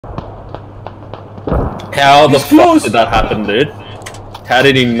How the fuck did that happen, dude? How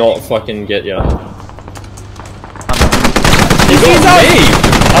did he not fucking get you? He got me!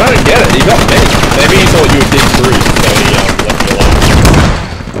 I don't get it, he got me. Maybe he thought you were Dick Bruce, so he left you alone.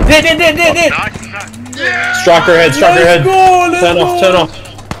 Did. Yeah. Striker head, striker head. Turn off, turn off.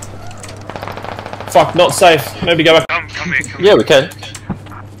 Fuck, not safe. Maybe go back. Come here, come yeah, we can.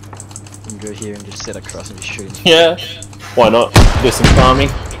 And go here and just sit across and just shoot. Yeah. Why not? Do some farming.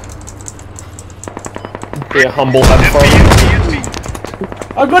 Be a humble have fun.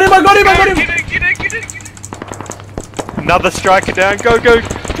 I got him, I got him, I got him! Get in. Another striker down, go!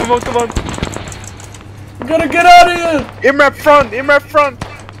 Come on! We gotta get out of here! IMRAP front!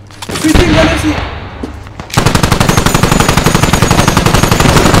 Shooting, Galaxy!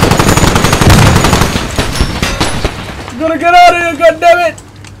 We gotta get out of here, goddammit!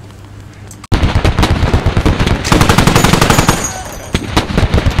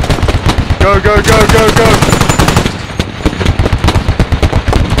 Go!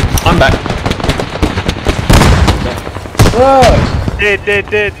 I'm back. Oh.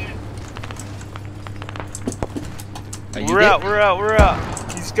 Dead. We're out.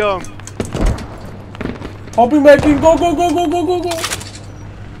 He's gone. Hopping back in, go!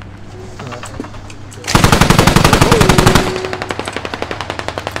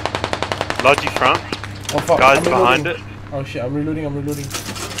 Logi front. Oh fuck, Guys I'm behind reloading. it. Oh shit, I'm reloading.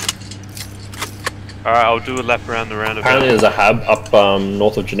 Alright, I'll do a lap around the roundabout. Apparently there's a hab up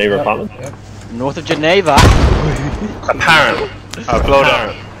north of Geneva apartment. Yep. North of Geneva. Apparently. Blow it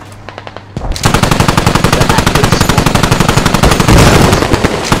up.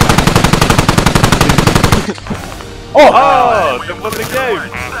 Oh, they won the game.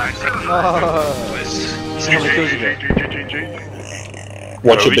 See how many kills you get.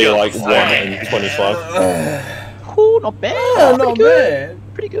 What should be like 1 in 25. Ooh, not bad. Yeah, not bad.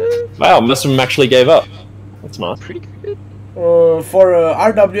 Pretty good. Wow, most of them actually gave up. That's nice. Pretty good. For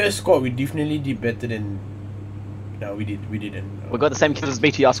RWS squad, we definitely did better than. No, we didn't. We got the same kills as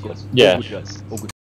BTR squad. Yeah. All good, guys. All good.